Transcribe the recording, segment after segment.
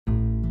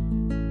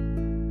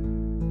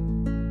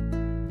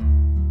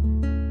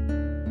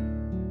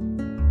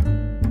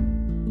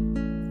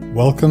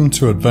Welcome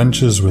to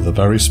Adventures with a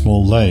Very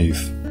Small Lathe.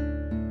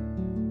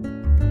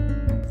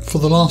 For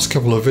the last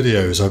couple of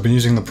videos I've been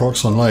using the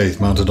Proxxon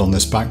lathe mounted on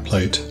this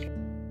backplate.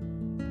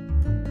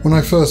 When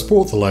I first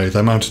bought the lathe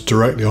I mounted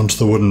directly onto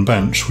the wooden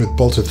bench with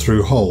bolted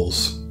through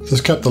holes.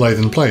 This kept the lathe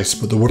in place,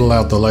 but the wood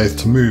allowed the lathe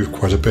to move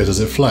quite a bit as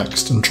it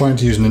flexed, and trying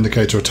to use an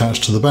indicator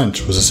attached to the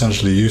bench was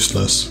essentially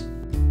useless.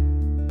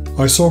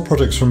 I saw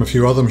projects from a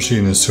few other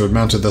machinists who had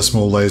mounted their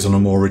small lathes on a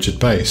more rigid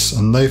base,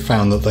 and they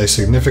found that they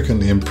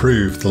significantly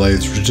improved the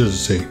lathe's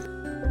rigidity.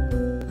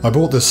 I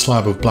bought this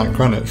slab of black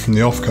granite from the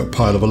offcut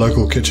pile of a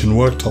local kitchen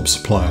worktop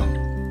supplier.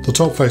 The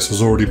top face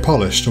was already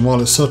polished, and while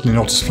it's certainly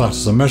not as flat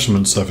as a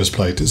measurement surface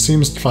plate, it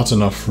seems flat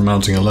enough for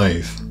mounting a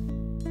lathe.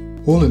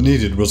 All it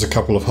needed was a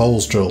couple of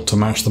holes drilled to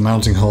match the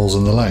mounting holes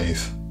in the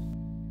lathe.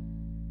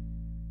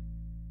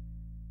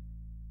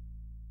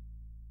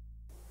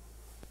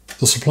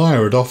 The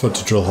supplier had offered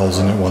to drill holes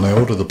in it when I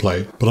ordered the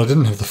plate, but I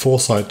didn't have the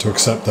foresight to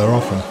accept their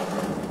offer.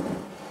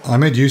 I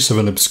made use of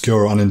an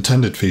obscure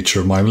unintended feature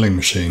of my milling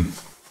machine.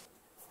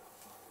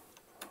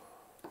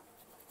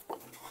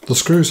 The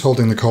screws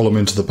holding the column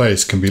into the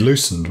base can be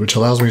loosened, which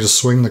allows me to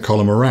swing the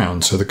column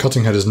around so the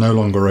cutting head is no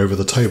longer over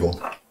the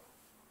table.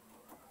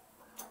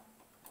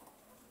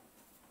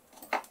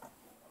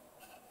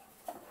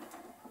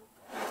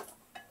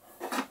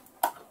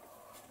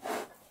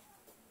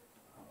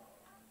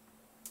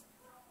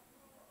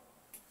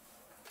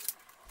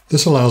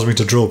 This allows me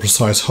to drill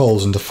precise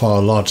holes into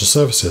far larger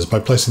surfaces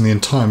by placing the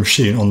entire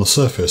machine on the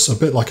surface, a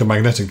bit like a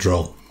magnetic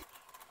drill.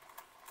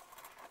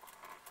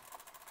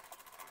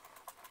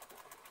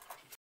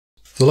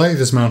 The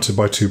lathe is mounted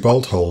by two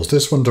bolt holes,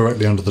 this one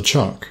directly under the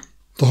chuck.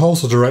 The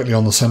holes are directly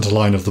on the centre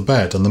line of the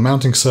bed, and the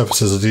mounting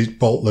surfaces at each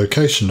bolt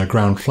location are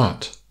ground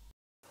flat.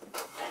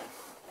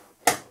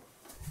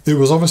 It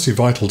was obviously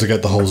vital to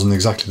get the holes in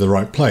exactly the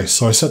right place,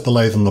 so I set the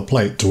lathe on the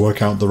plate to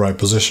work out the right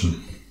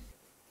position.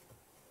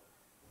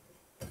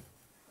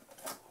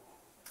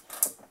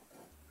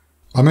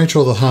 I made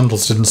sure the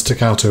handles didn't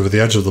stick out over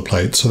the edge of the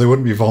plate so they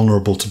wouldn't be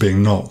vulnerable to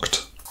being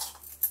knocked.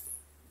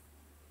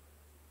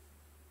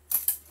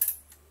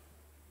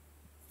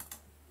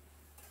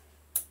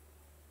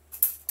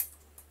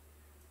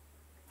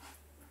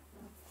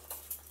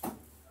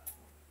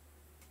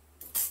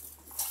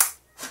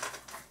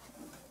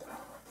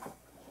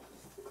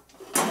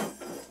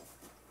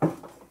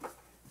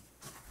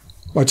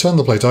 I turned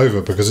the plate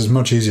over because it's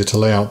much easier to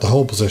lay out the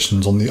hole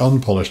positions on the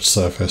unpolished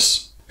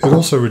surface. It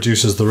also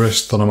reduces the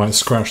risk that I might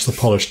scratch the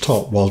polished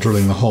top while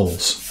drilling the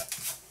holes.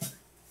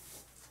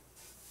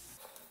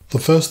 The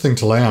first thing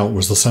to lay out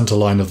was the centre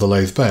line of the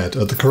lathe bed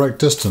at the correct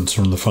distance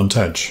from the front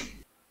edge.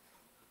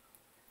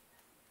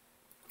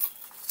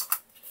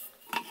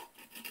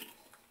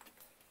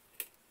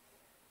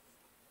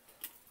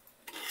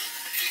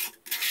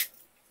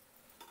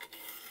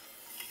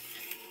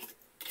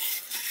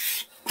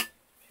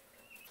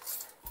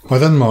 I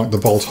then marked the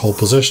bolt hole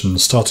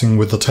positions, starting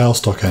with the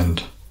tailstock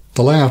end.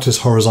 The layout is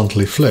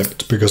horizontally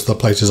flipped because the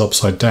plate is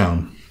upside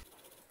down.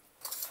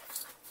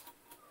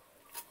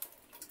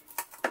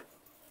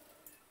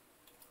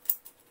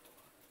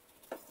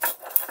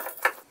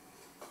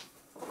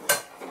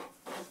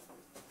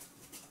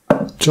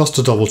 Just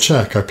to double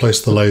check, I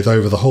placed the lathe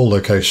over the hole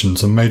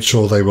locations and made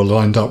sure they were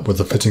lined up with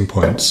the fitting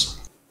points.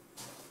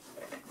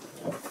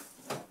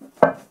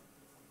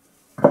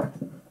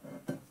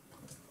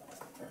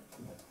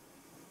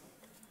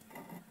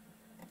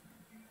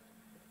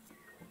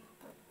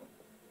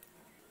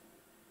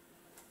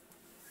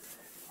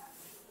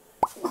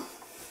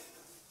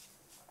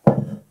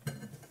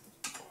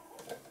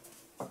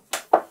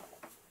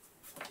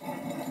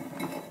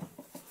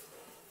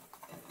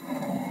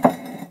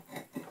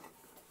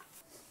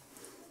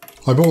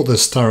 I bought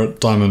this Starrett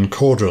diamond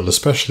core drill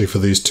especially for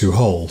these two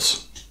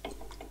holes.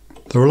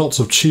 There are lots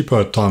of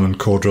cheaper diamond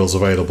core drills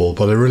available,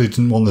 but I really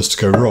didn't want this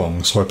to go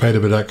wrong, so I paid a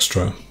bit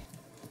extra.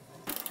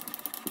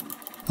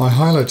 I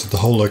highlighted the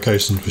hole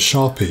locations with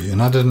Sharpie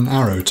and added an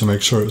arrow to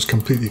make sure it was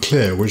completely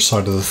clear which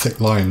side of the thick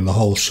line the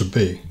holes should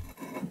be.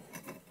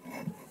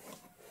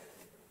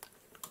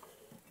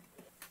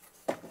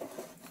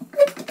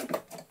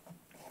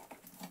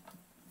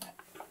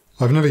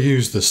 I've never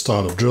used this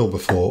style of drill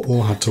before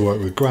or had to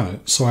work with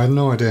granite, so I had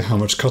no idea how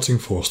much cutting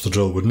force the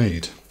drill would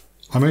need.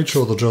 I made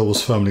sure the drill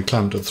was firmly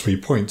clamped at 3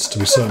 points to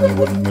be certain it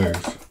wouldn't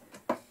move.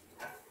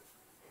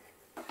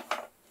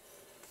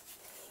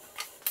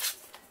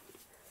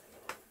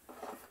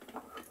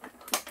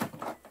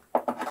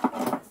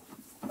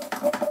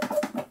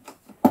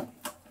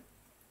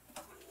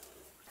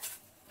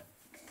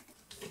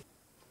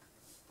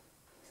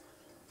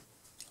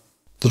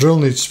 The drill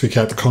needs to be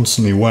kept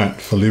constantly wet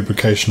for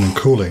lubrication and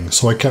cooling,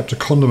 so I kept a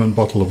condiment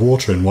bottle of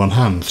water in one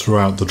hand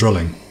throughout the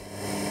drilling.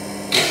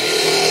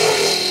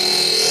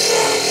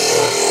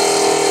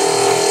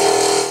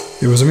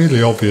 It was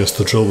immediately obvious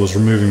the drill was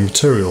removing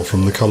material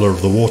from the colour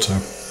of the water.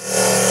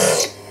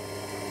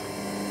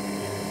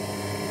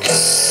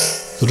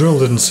 The drill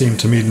didn't seem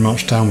to need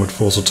much downward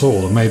force at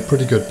all and made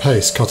pretty good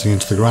pace cutting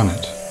into the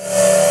granite.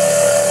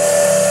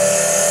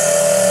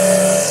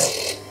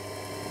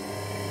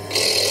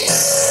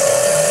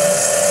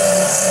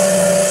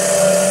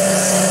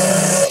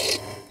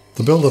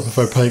 The build-up of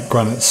opaque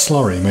granite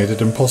slurry made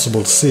it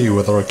impossible to see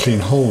whether a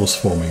clean hole was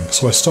forming,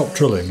 so I stopped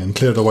drilling and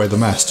cleared away the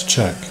mess to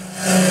check.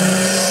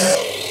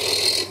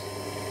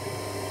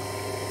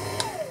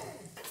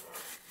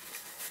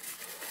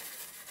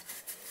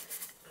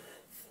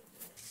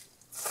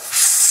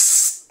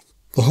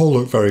 The hole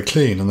looked very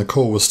clean and the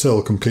core was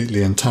still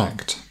completely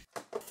intact.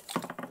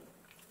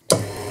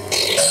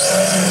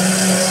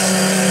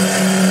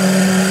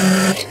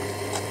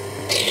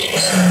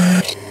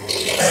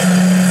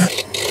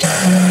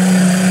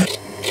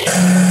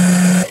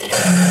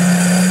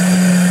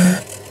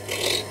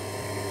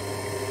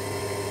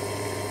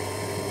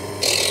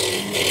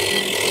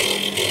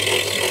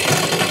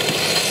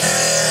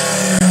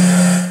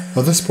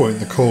 At this point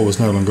the core was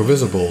no longer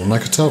visible, and I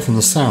could tell from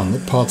the sound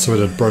that parts of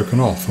it had broken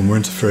off and were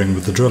interfering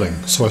with the drilling,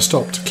 so I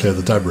stopped to clear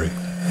the debris.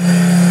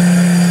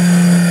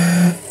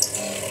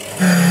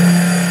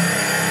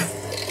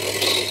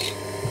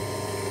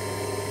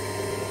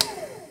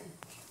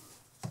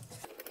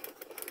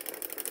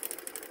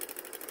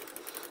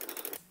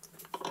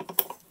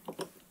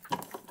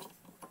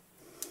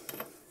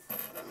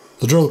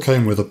 The drill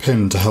came with a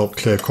pin to help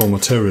clear core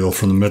material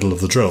from the middle of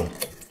the drill.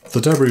 The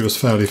debris was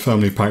fairly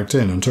firmly packed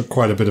in and took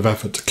quite a bit of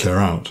effort to clear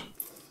out.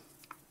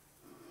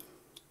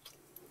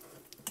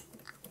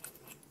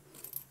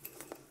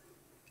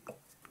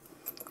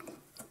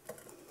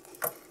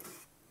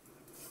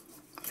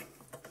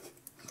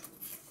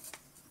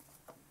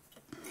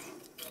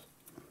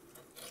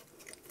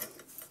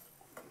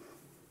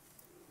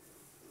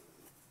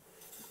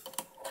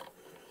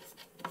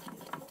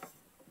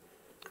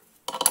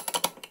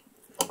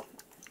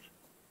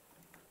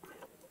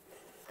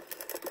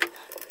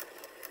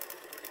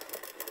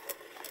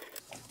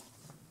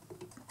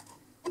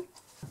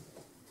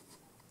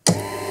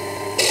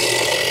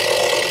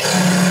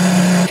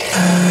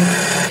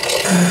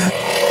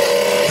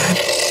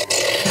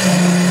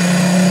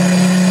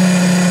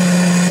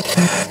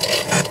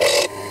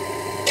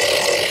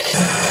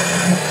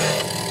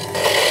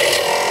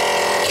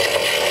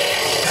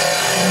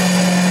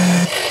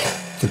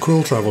 The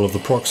quill travel of the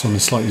Proxxon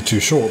is slightly too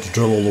short to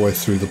drill all the way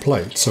through the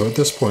plate, so at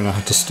this point I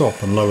had to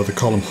stop and lower the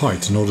column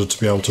height in order to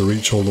be able to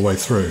reach all the way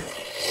through.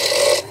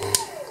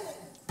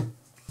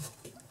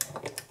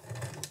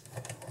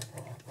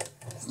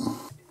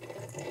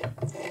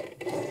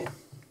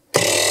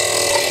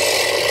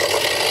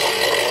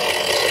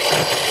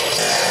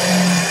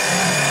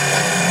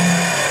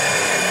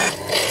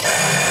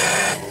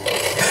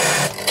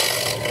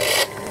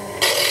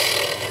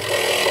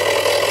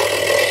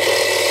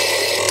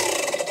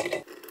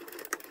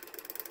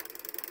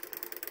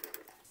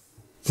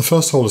 The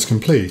first hole is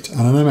complete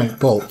and an M8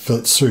 bolt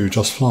fits through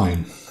just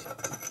fine.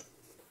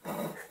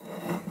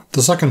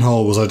 The second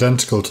hole was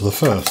identical to the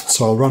first,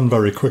 so I'll run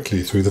very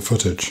quickly through the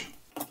footage.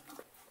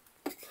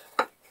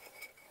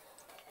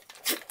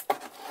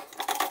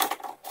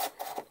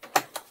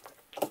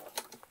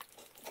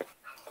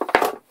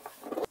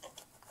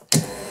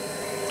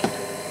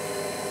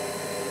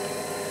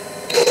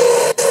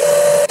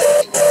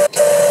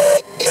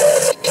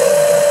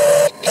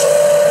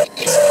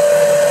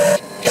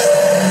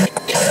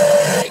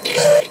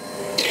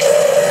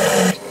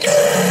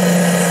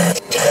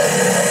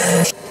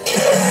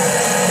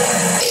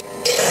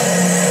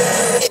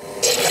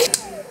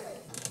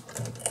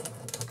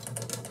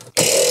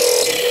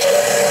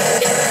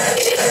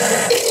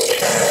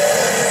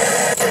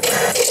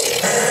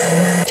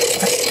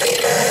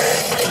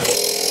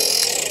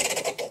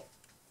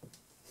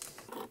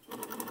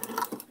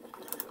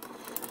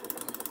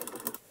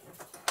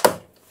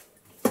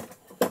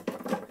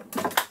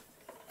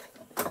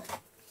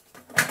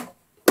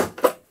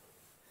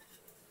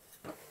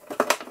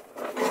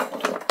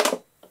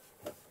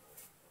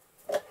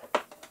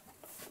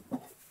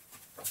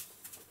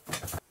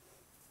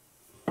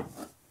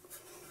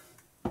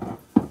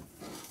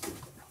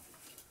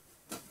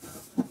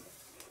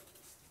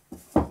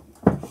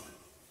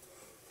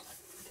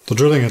 The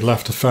drilling had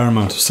left a fair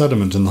amount of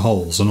sediment in the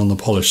holes and on the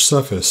polished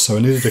surface, so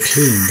it needed a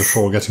clean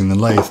before getting the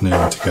lathe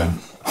near it again.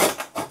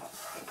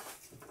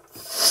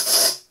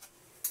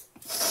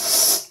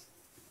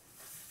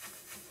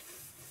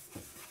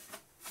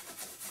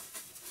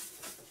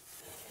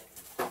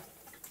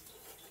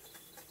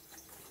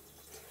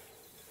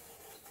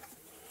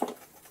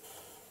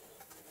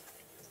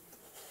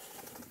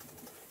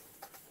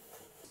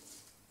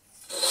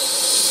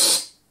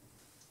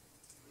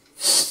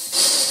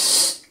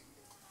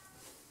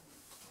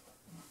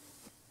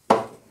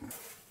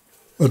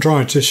 A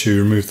dry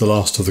tissue removed the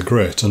last of the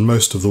grit and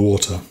most of the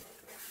water.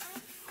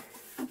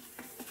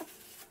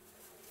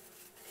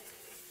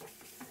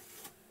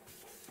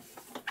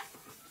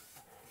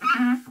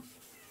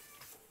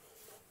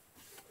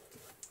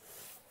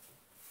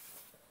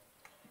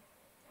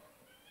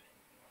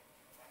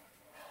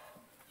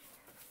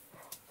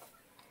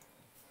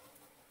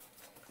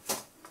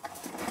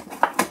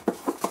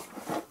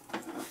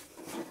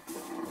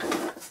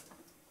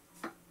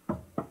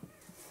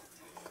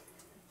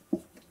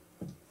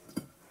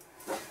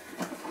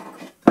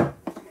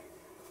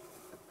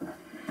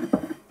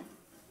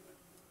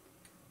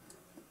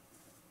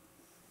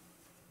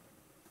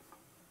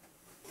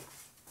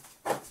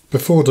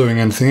 Before doing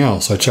anything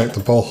else, I checked the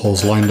bolt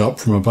holes lined up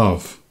from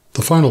above.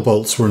 The final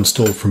bolts were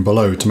installed from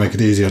below to make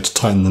it easier to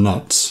tighten the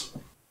nuts.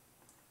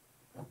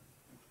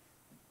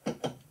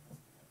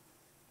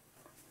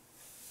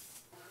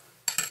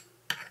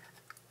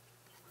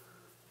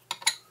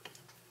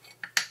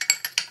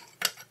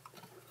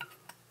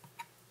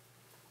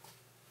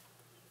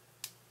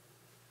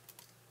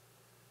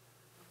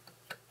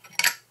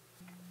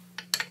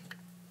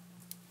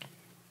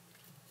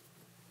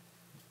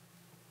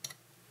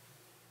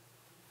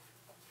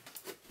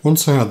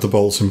 Once I had the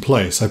bolts in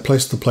place, I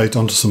placed the plate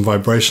onto some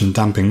vibration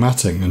damping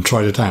matting and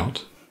tried it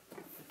out.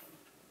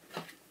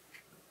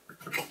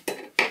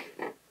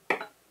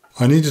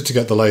 I needed to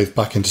get the lathe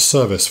back into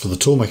service for the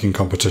toolmaking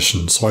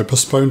competition, so I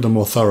postponed a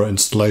more thorough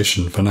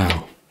installation for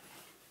now.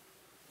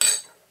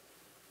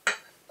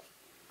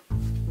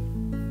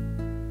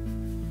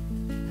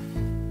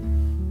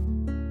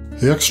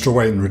 The extra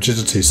weight and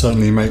rigidity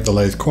certainly make the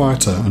lathe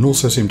quieter and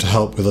also seem to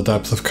help with the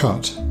depth of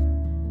cut.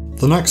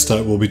 The next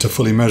step will be to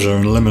fully measure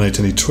and eliminate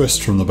any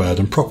twist from the bed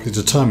and properly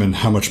determine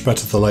how much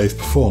better the lathe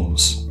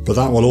performs, but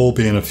that will all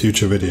be in a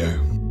future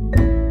video.